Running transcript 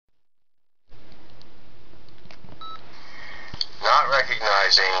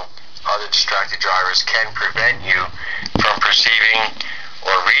recognizing other distracted drivers can prevent you from perceiving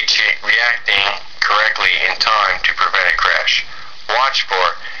or reacting correctly in time to prevent a crash. Watch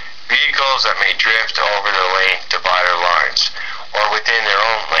for vehicles that may drift over the lane divider lines or within their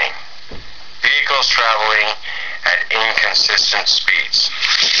own lane. Vehicles traveling at inconsistent speeds.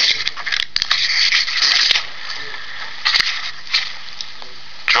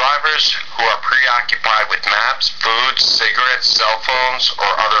 Drivers who are preoccupied with maps, food, cigarettes, cell phones,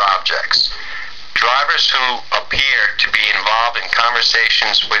 or other objects. Drivers who appear to be involved in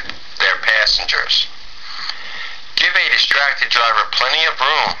conversations with their passengers. Give a distracted driver plenty of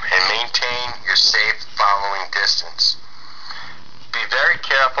room and maintain your safe following distance. Be very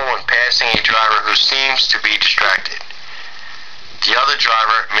careful when passing a driver who seems to be distracted. The other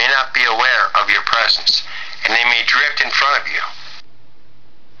driver may not be aware of your presence, and they may drift in front of you.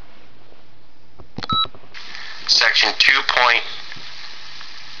 Section 2.10.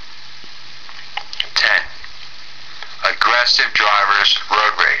 Aggressive drivers'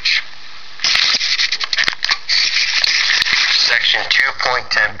 road rage. Section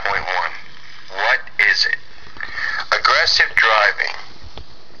 2.10.1. What is it? Aggressive driving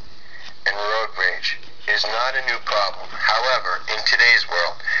and road rage is not a new problem. However, in today's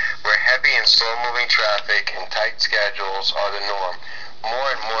world, where heavy and slow-moving traffic and tight schedules are the norm,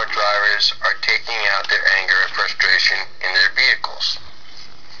 more and more drivers are taking out their anger and frustration in their vehicles.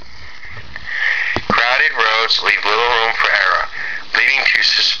 Crowded roads leave little room for error, leading to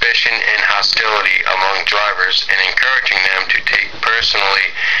suspicion and hostility among drivers and encouraging them to take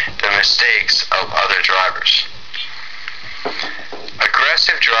personally the mistakes of other drivers.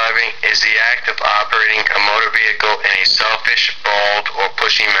 Aggressive driving is the act of operating a motor vehicle in a selfish, bold, or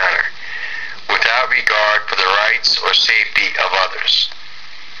pushy manner, without regard for the rights or safety of others.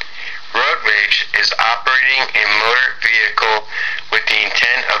 Road rage is operating a motor vehicle with the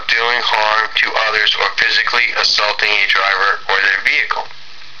intent of doing harm to others or physically assaulting a driver or their vehicle.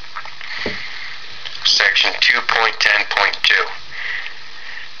 Section 2.10.2.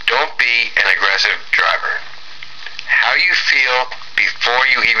 Don't be an aggressive driver. How you feel before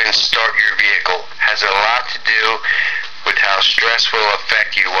you even start your vehicle has a lot to do with how stress will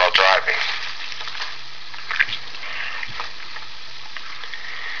affect you while driving.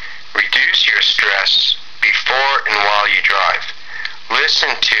 Reduce your stress before and while you drive. Listen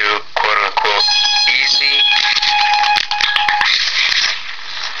to quote-unquote easy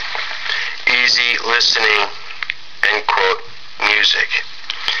listening, end quote, music.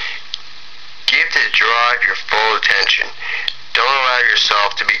 Give the drive your full attention. Don't allow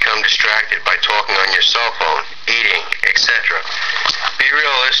yourself to become distracted by talking on your cell phone, eating, etc. Be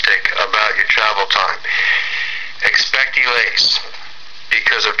realistic about your travel time. Expect delays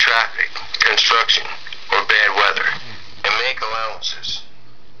because of traffic, construction, or bad weather, and make allowances.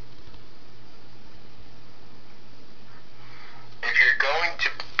 If you're going to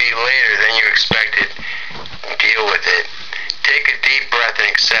be later than you expected, deal with it. Take a deep breath and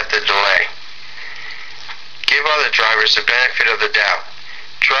accept the delay. Give other drivers the benefit of the doubt.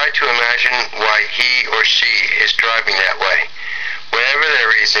 Try to imagine why he or she is driving that way. Whatever their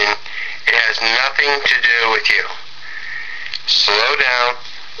reason, it has nothing to do with you. Slow down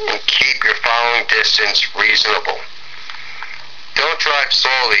and keep your following distance reasonable. Don't drive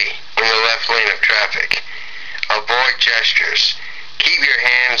slowly in the left lane of traffic. Avoid gestures. Keep your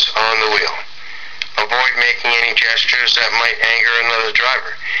hands on the wheel. Avoid making any gestures that might anger another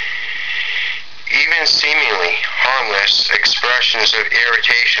driver. Even seemingly harmless expressions of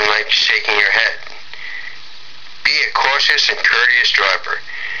irritation like shaking your head. Be a cautious and courteous driver.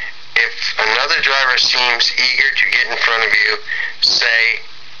 If another driver seems eager to get in front of you, say,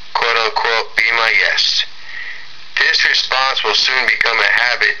 quote-unquote, be my guest. This response will soon become a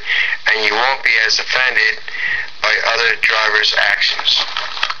habit, and you won't be as offended by other drivers' actions.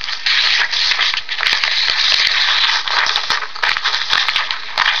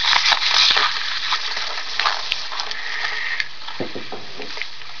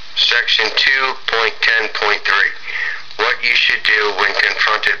 Section 2.10.3. What you should do when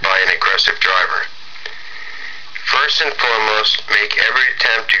confronted by an aggressive driver. First and foremost, make every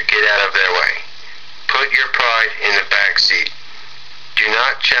attempt to get out of their way. Put your pride in the back seat. Do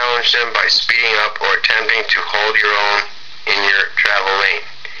not challenge them by speeding up or attempting to hold your own in your travel lane.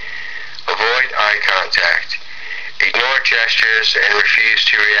 Avoid eye contact. Ignore gestures and refuse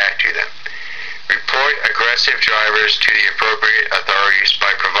to react to them. Report aggressive drivers to the appropriate authorities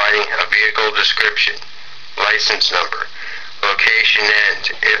by providing a vehicle description, license number, location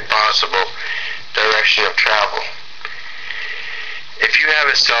and, if possible, direction of travel. If you have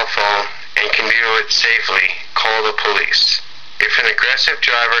a cell phone and can view it safely, call the police. If an aggressive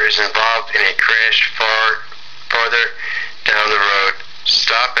driver is involved in a crash farther down the road,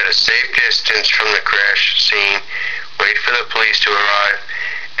 stop at a safe distance from the crash scene, wait for the police to arrive,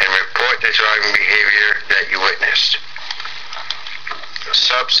 and report the driving behavior that you witnessed.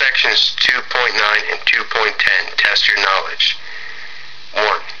 Subsections 2.9 and 2.10 test your knowledge.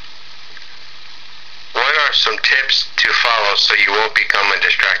 1. What are some tips to follow so you won't become a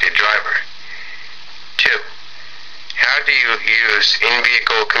distracted driver? 2. How do you use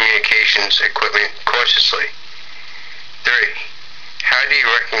in-vehicle communications equipment cautiously? 3. How do you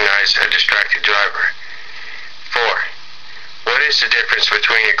recognize a distracted driver? 4. What is the difference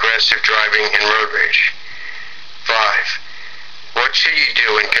between aggressive driving and road rage? 5. What should you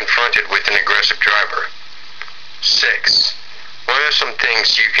do when confronted with an aggressive driver? 6. What are some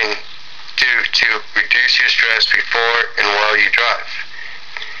things you can do to reduce your stress before and while you drive?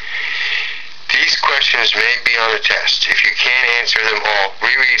 These questions may be on the test. If you can't answer them all,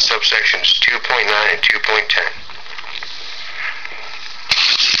 reread subsections 2.9 and 2.10.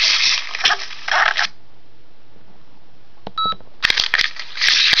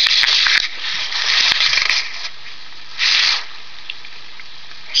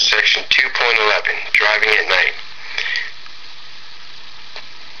 Section 2.11, driving at night.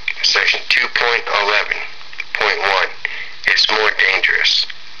 Section 2.11.1, it's more dangerous.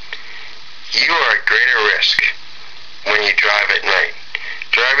 You are at greater risk when you drive at night.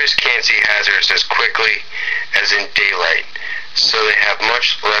 Drivers can't see hazards as quickly as in daylight, so they have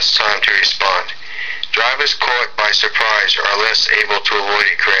much less time to respond. Drivers caught by surprise are less able to avoid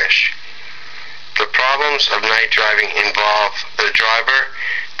a crash. The problems of night driving involve the driver,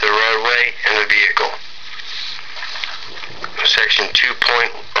 the roadway, and the vehicle. Section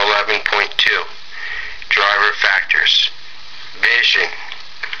 2.11.2, driver factors. Vision.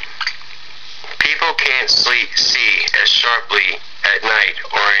 People can't see as sharply at night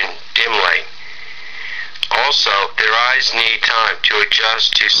or in dim light. Also, their eyes need time to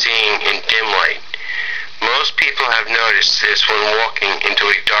adjust to seeing in dim light. Most people have noticed this when walking into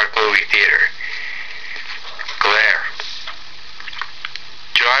a dark movie theater. Glare.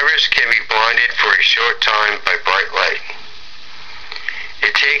 Drivers can be blinded for a short time by bright light.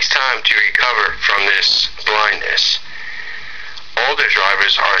 It takes time to recover from this blindness. Older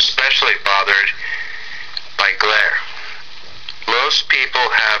drivers are especially bothered by glare. Most people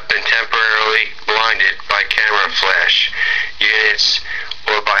have been temporarily blinded by camera flash units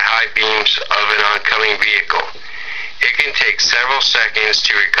or by high beams of an oncoming vehicle. It can take several seconds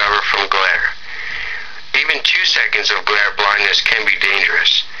to recover from glare. Even 2 seconds of glare blindness can be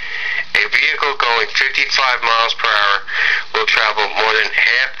dangerous. A vehicle going 55 miles per hour will travel more than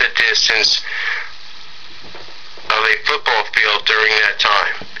half the distance of a football field during that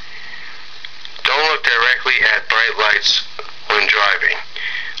time. Don't look directly at bright lights when driving.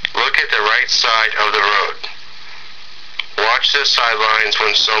 Look at the right side of the road. Watch the sidelines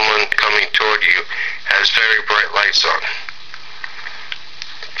when someone coming toward you has very bright lights on.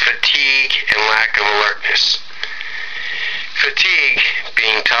 Fatigue and lack of alertness. Fatigue,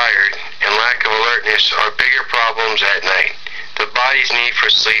 being tired, and lack of alertness are bigger problems at night. The body's need for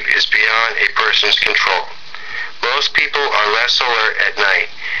sleep is beyond a person's control. Most people are less alert at night,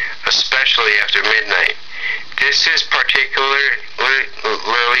 especially after midnight. This is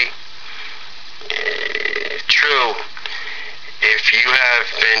particularly true if you have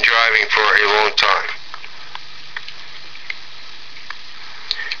been driving for a long time.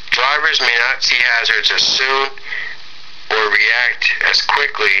 Drivers may not see hazards as soon or react as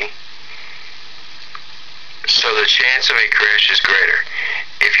quickly, so the chance of a crash is greater.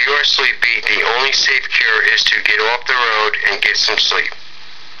 If you are sleepy, the only safe cure is to get off the road and get some sleep.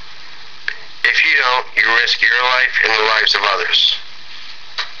 If you don't, you risk your life and the lives of others.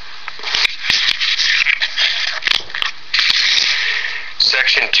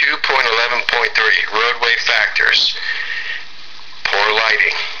 Section 2.11.3, roadway factors. Poor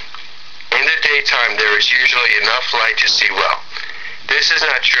lighting. In the daytime, there is usually enough light to see well. This is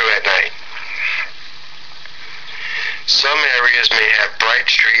not true at night. Some areas may have bright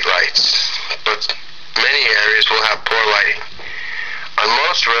street lights, but many areas will have poor lighting. On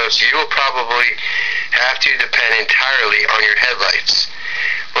most roads, you will probably have to depend entirely on your headlights.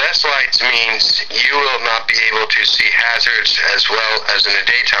 Less lights means you will not be able to see hazards as well as in the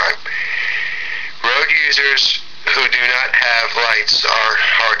daytime. Road users who do not have lights are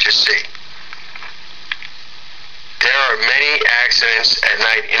hard to see. There are many accidents at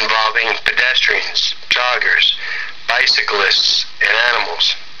night involving pedestrians, joggers, bicyclists, and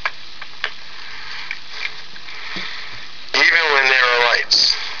animals. Even when there are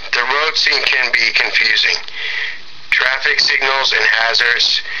lights, the road scene can be confusing. Traffic signals and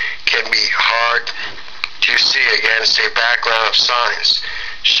hazards can be hard to see against a background of signs,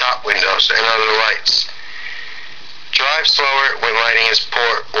 shop windows, and other lights. Drive slower when lighting is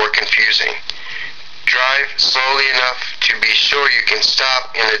poor or confusing. Drive slowly enough to be sure you can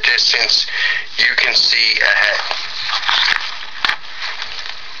stop in the distance you can see ahead.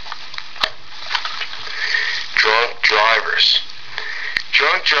 Drunk drivers.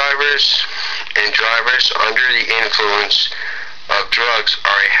 Drunk drivers and drivers under the influence of drugs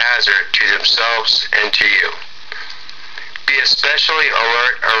are a hazard to themselves and to you. Be especially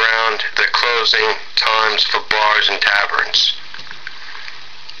alert around the closing times for bars and taverns.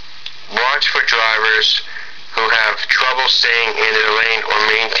 Watch for drivers who have trouble staying in their lane or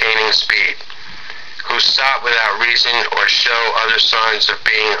maintaining speed, who stop without reason or show other signs of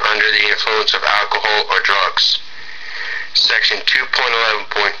being under the influence of alcohol or drugs. Section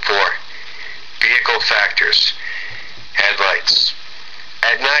 2.11.4 Vehicle Factors. Headlights.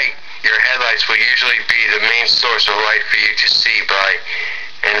 At night, your headlights will usually be the main source of light for you to see by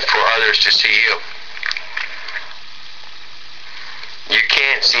and for others to see you. You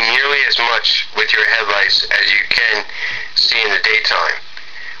can't see nearly as much with your headlights as you can see in the daytime.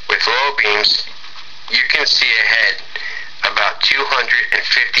 With low beams, you can see ahead about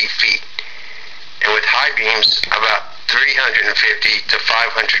 250 feet, and with high beams, about 350 to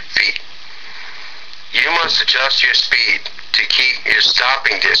 500 feet. You must adjust your speed to keep your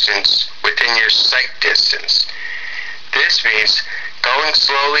stopping distance within your sight distance. This means going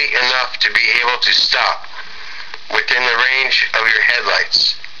slowly enough to be able to stop within the range of your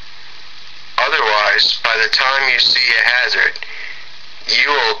headlights. Otherwise, by the time you see a hazard, you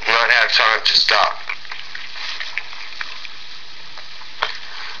will not have time to stop.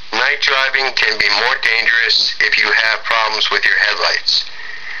 Night driving can be more dangerous if you have problems with your headlights.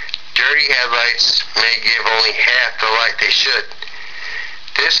 Dirty headlights may give only half the light they should.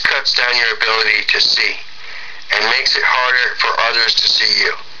 This cuts down your ability to see and makes it harder for others to see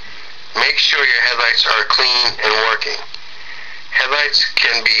you. Make sure your headlights are clean and working. Headlights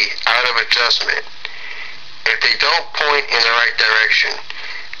can be out of adjustment. If they don't point in the right direction,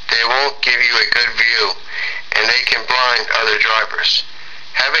 they won't give you a good view and they can blind other drivers.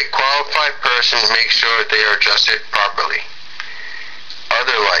 Have a qualified person make sure they are adjusted properly.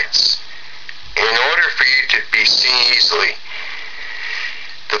 Other lights. In order for you to be seen easily,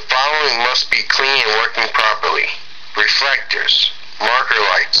 the following must be clean and working properly. Reflectors, marker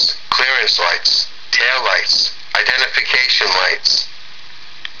lights, clearance lights, tail lights, identification lights,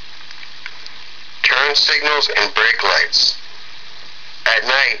 turn signals and brake lights. At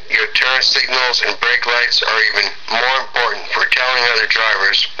night, your turn signals and brake lights are even more important for telling other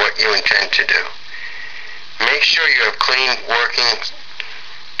drivers what you intend to do. Make sure you have clean working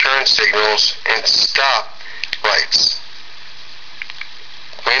turn signals and stop lights,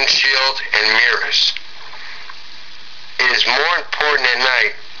 windshield and mirrors. It is more important at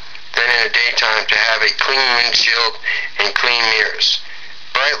night than in the daytime to have a clean windshield and clean mirrors.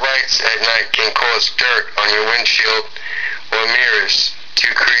 Bright lights at night can cause dirt on your windshield or mirrors to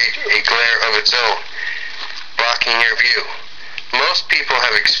create a glare of its own, blocking your view. Most people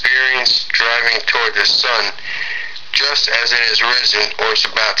have experienced driving toward the sun just as it has risen or is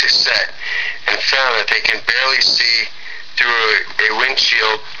about to set, and found that they can barely see through a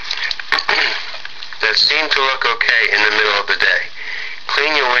windshield that seemed to look okay in the middle of the day.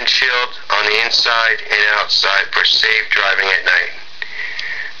 Clean your windshield on the inside and outside for safe driving at night.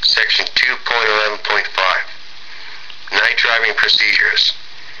 Section 2.11.5 Night Driving Procedures.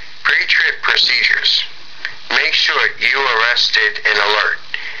 Pre-trip procedures. Make sure you are rested and alert.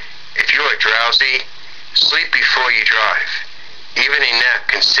 If you are drowsy, sleep before you drive. Even a nap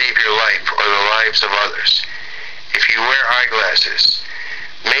can save your life or the lives of others. If you wear eyeglasses,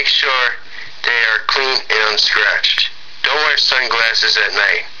 make sure they are clean and unscratched. Don't wear sunglasses at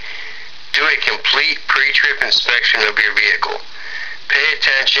night. Do a complete pre-trip inspection of your vehicle. Pay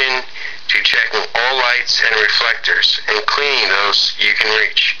attention to checking all lights and reflectors and cleaning those you can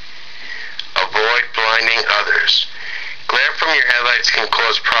reach. Avoid blinding others. Glare from your headlights can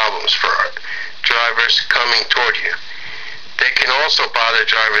cause problems for drivers coming toward you. They can also bother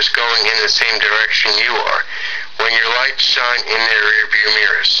drivers going in the same direction you are when your lights shine in their rearview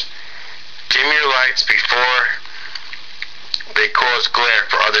mirrors. Dim your lights before they cause glare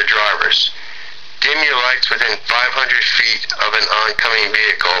for other drivers. Dim your lights within 500 feet of an oncoming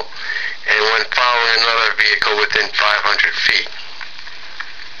vehicle and when following another vehicle within 500 feet.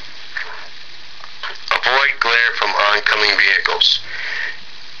 Avoid glare from oncoming vehicles.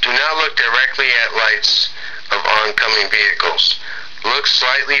 Do not look directly at lights of oncoming vehicles. Look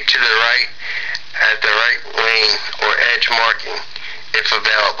slightly to the right at the right lane or edge marking, if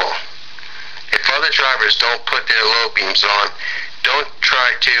available. If other drivers don't put their low beams on, don't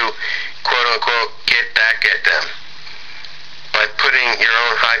try to, quote-unquote, get back at them by putting your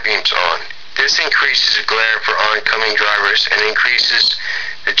own high beams on. This increases glare for oncoming drivers and increases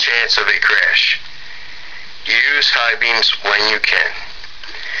the chance of a crash. Use high beams when you can.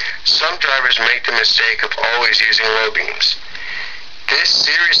 Some drivers make the mistake of always using low beams. This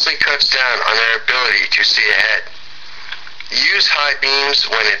seriously cuts down on their ability to see ahead. Use high beams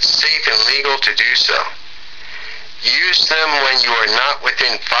when it's safe and legal to do so. Use them when you are not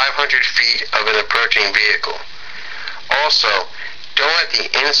within 500 feet of an approaching vehicle. Also, don't let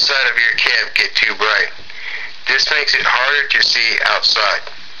the inside of your cab get too bright. This makes it harder to see outside.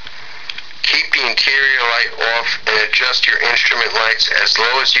 Keep the interior light off and adjust your instrument lights as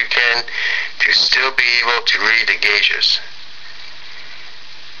low as you can to still be able to read the gauges.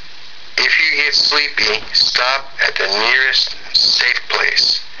 If you get sleepy, stop at the nearest safe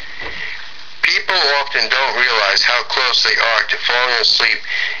place. People often don't realize how close they are to falling asleep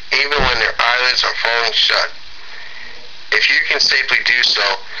even when their eyelids are falling shut. If you can safely do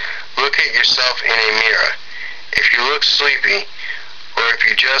so, look at yourself in a mirror. If you look sleepy, or if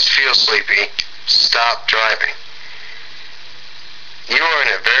you just feel sleepy, stop driving. You are in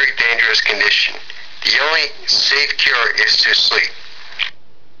a very dangerous condition. The only safe cure is to sleep.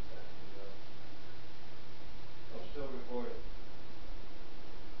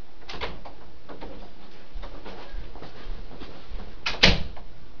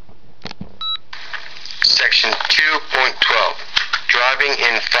 Section 2.12, Driving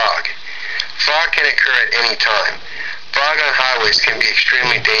in Fog. Fog can occur at any time. Fog on highways can be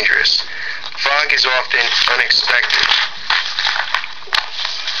extremely dangerous. Fog is often unexpected,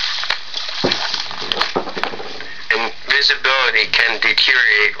 and visibility can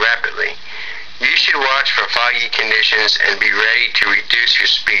deteriorate rapidly. You should watch for foggy conditions and be ready to reduce your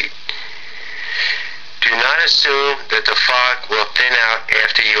speed. Do not assume that the fog will thin out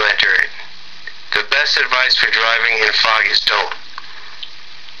after you enter it. The best advice for driving in fog is don't.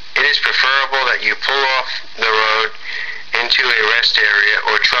 It is preferable that you pull off the road into a rest area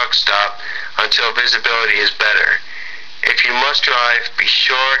or truck stop until visibility is better. If you must drive, be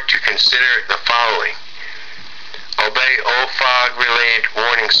sure to consider the following. Obey all fog-related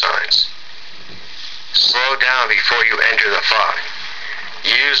warning signs. Slow down before you enter the fog.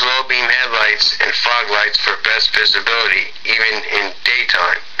 Use low beam headlights and fog lights for best visibility, even in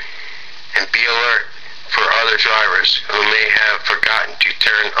daytime. And be alert for other drivers who may have forgotten to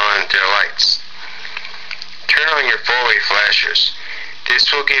turn on their lights. Turn on your four-way flashers. This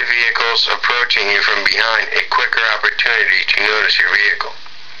will give vehicles approaching you from behind a quicker opportunity to notice your vehicle.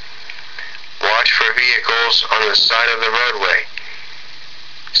 Watch for vehicles on the side of the roadway.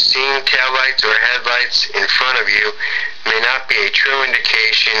 Seeing taillights or headlights in front of you may not be a true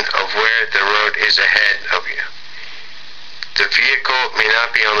indication of where the road is ahead of you. The vehicle may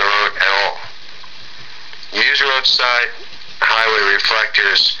not be on the road at all. Use roadside highway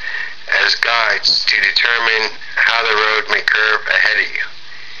reflectors as guides to determine how the road may curve ahead of you.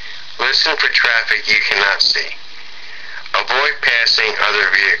 Listen for traffic you cannot see. Avoid passing other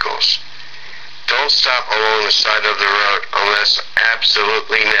vehicles. Don't stop along the side of the road unless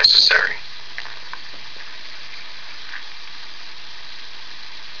absolutely necessary.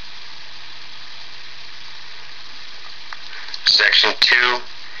 Section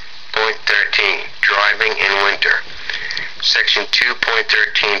 2.13, Driving in Winter. Section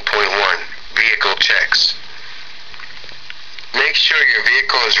 2.13.1, Vehicle Checks. Make sure your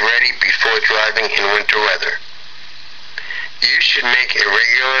vehicle is ready before driving in winter weather. You should make a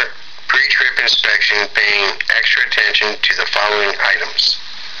regular pre-trip inspection paying extra attention to the following items.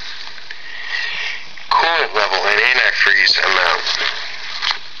 Coolant level and antifreeze amount.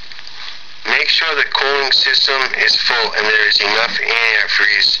 Make sure the cooling system is full and there is enough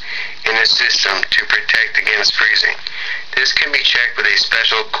antifreeze in the system to protect against freezing. This can be checked with a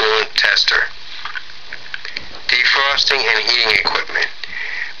special coolant tester. Defrosting and heating equipment.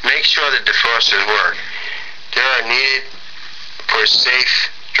 Make sure the defrosters work. They are needed for safe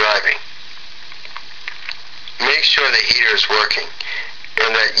driving. Make sure the heater is working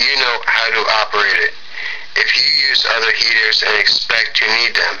and that you know how to operate it. If you use other heaters and expect to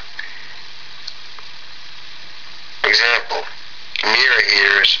need them, example, mirror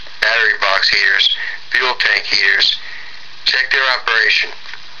heaters, battery box heaters, fuel tank heaters, check their operation.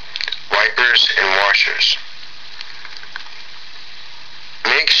 Wipers and washers.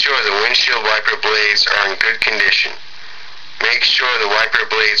 Make sure the windshield wiper blades are in good condition. Make sure the wiper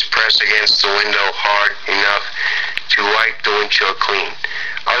blades press against the window hard enough to wipe the windshield clean.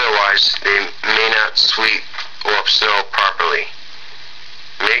 Otherwise, they may sweep off snow properly.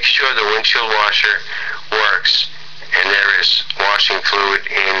 Make sure the windshield washer works and there is washing fluid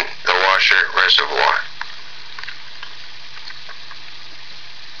in the washer reservoir.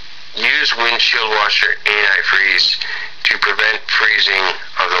 Use windshield washer antifreeze to prevent freezing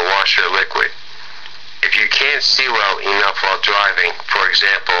of the washer liquid. If you can't see well enough while driving, for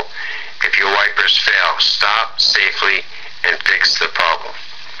example, if your wipers fail, stop safely and fix the problem.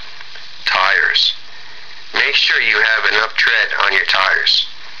 Tires. Make sure you have enough tread on your tires.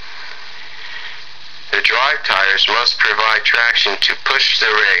 The drive tires must provide traction to push the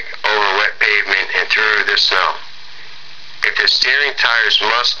rig over wet pavement and through the snow. If the steering tires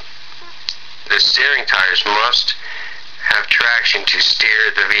must have traction to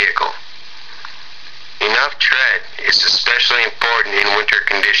steer the vehicle. Enough tread is especially important in winter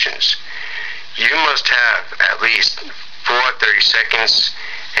conditions. You must have at least 4/32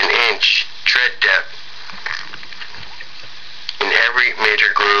 an inch tread depth in every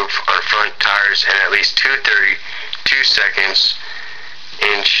major groove on front tires and at least 2/32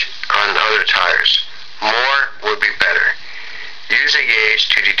 inch on other tires. More would be better. Use a gauge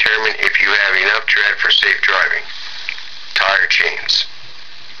to determine if you have enough tread for safe driving. Tire chains.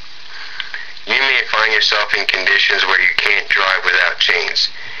 You may find yourself in conditions where you can't drive without chains,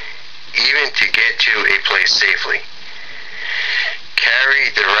 even to get to a place safely. Carry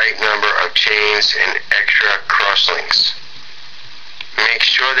the right number of chains and extra crosslinks. Make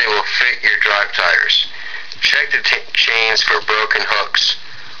sure they will fit your drive tires. Check the chains for broken hooks,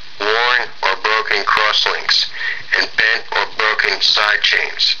 worn or broken crosslinks, and bent or broken side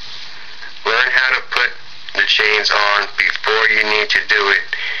chains. Learn how to put the chains on before you need to do it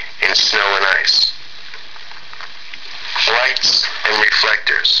in snow and ice. Lights and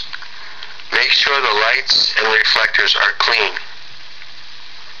reflectors. Make sure the lights and reflectors are clean.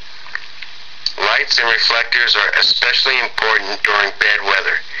 Lights and reflectors are especially important during bad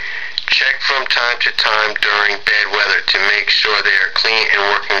weather. Check from time to time during bad weather to make sure they are clean and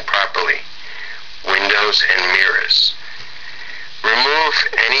working properly. Windows and mirrors. Remove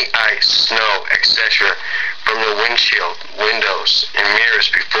any ice, snow, etc. from the windshield, windows, and mirrors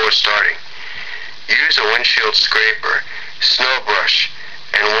before starting. Use a windshield scraper, snow brush,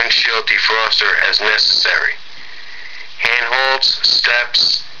 and windshield defroster as necessary. Handholds,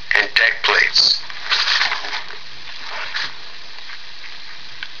 steps, and deck plates.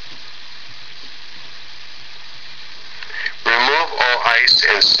 Remove all ice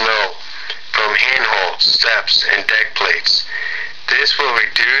and snow from handholds, steps, and deck plates. This will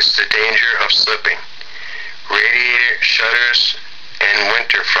reduce the danger of slipping. Radiator shutters and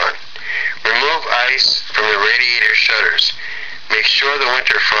winter front. Remove ice from the radiator shutters. Make sure the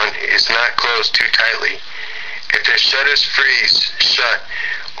winter front is not closed too tightly. If the shutters freeze shut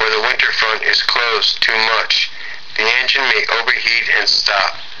or the winter front is closed too much, the engine may overheat and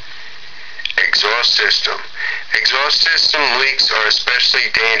stop. Exhaust system. Exhaust system leaks are especially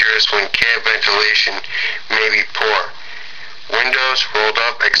dangerous when cab ventilation may be poor, windows rolled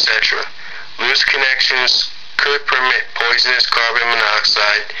up, etc. Loose connections could permit poisonous carbon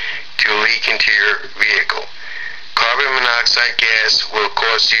monoxide to leak into your vehicle. Carbon monoxide gas will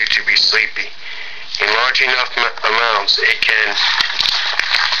cause you to be sleepy. In large enough amounts, it can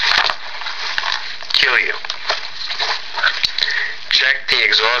kill you. Check the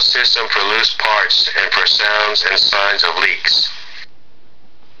exhaust system for loose parts and for sounds and signs of leaks.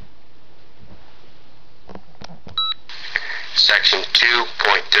 Section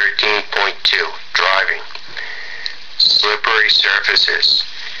 2.13.2 Driving. Slippery surfaces.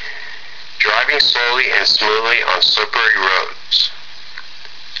 Driving slowly and smoothly on slippery roads.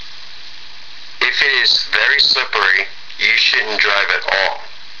 If it is very slippery, you shouldn't drive at all.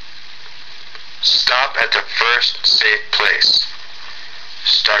 Stop at the first safe place.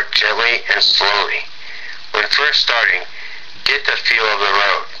 Start gently and slowly. When first starting, get the feel of the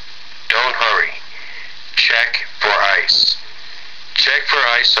road. Don't hurry. Check for ice. Check for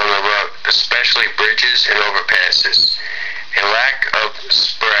ice on the road, especially bridges and overpasses. A lack of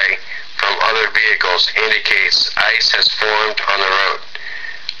spray from other vehicles indicates ice has formed on the road.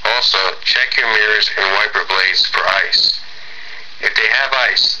 Also, check your mirrors and wiper blades for ice. If they have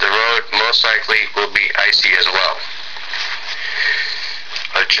ice, the road most likely will be icy as well.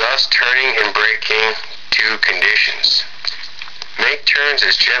 Adjust turning and braking to conditions. Make turns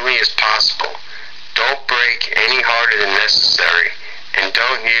as gently as possible. Don't brake any harder than necessary, and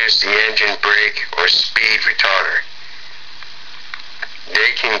don't use the engine brake or speed retarder.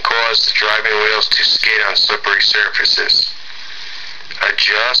 They can cause the driving wheels to skid on slippery surfaces.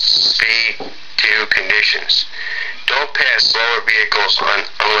 Adjust speed to conditions. Don't pass slower vehicles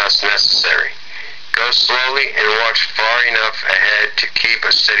unless necessary. Go slowly and watch far enough ahead to keep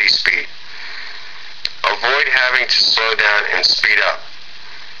a steady speed. Avoid having to slow down and speed up.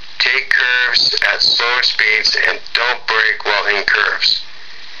 Take curves at slower speeds and don't brake while in curves.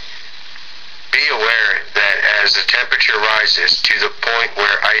 Be aware that as the temperature rises to the point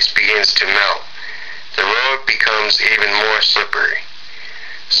where ice begins to melt, the road becomes even more slippery.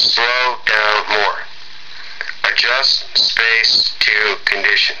 Slow down more. Adjust space to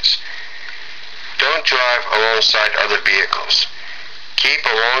conditions. Don't drive alongside other vehicles. Keep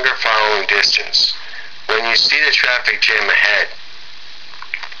a longer following distance. When you see the traffic jam ahead,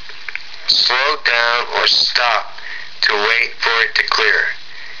 slow down or stop to wait for it to clear.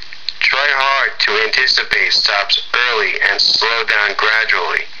 Try hard to anticipate stops early and slow down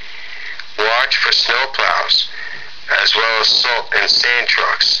gradually. Watch for snowplows, as well as salt and sand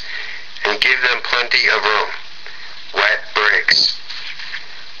trucks, and give them plenty of room. Wet brakes.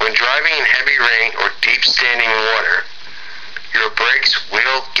 When driving in heavy rain or deep standing water, your brakes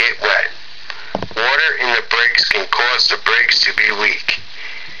will get wet. Water in the brakes can cause the brakes to be weak,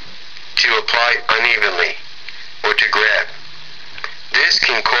 to apply unevenly, or to grab. This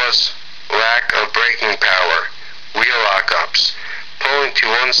can cause lack of braking power, wheel lockups, pulling to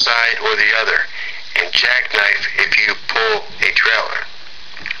one side or the other, and jackknife if you pull a trailer.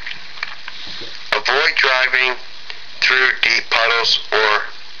 Avoid driving through deep puddles or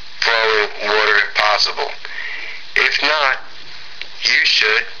flowing water if possible. If not, you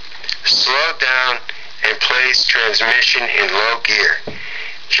should slow down and place transmission in low gear.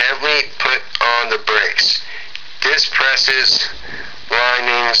 Gently put on the brakes. This presses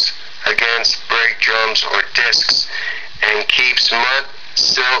linings against brake drums or discs and keeps mud,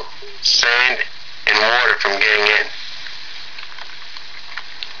 silt, sand, and water from getting in.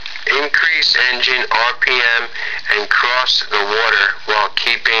 Increase engine RPM and cross the water while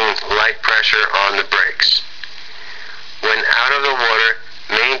keeping light pressure on the brakes. When out of the water,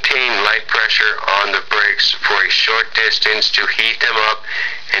 maintain light pressure on the brakes for a short distance to heat them up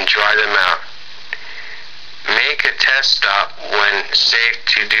and dry them out. Make a test stop when safe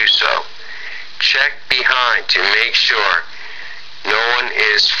to do so. Check behind to make sure no one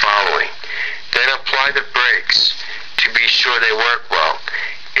is following. Then apply the brakes to be sure they work well.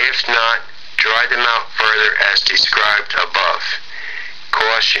 If not, dry them out further as described above.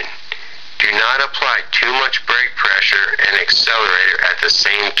 Caution: do not apply too much brake pressure and accelerator at the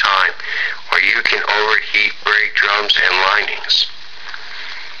same time, or you can overheat brake drums and linings.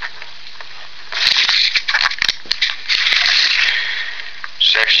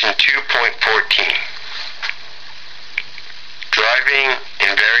 Section 2.14. Driving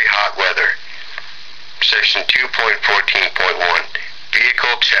in very hot weather. Section 2.14.1.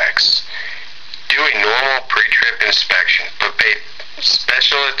 Vehicle checks. Do a normal pre-trip inspection, but pay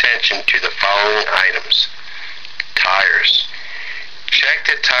special attention to the following items. Tires. Check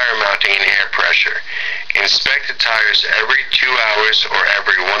the tire mounting and air pressure. Inspect the tires every 2 hours or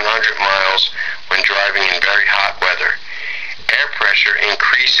every 100 miles when driving in very hot weather. Air pressure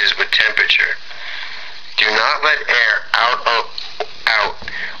increases with temperature. Do not let air out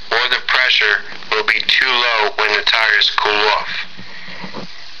or the pressure will be too low when the tires cool off.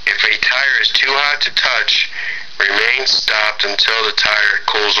 If a tire is too hot to touch, remain stopped until the tire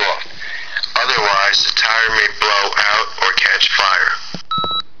cools off. Otherwise, the tire may blow out or catch fire.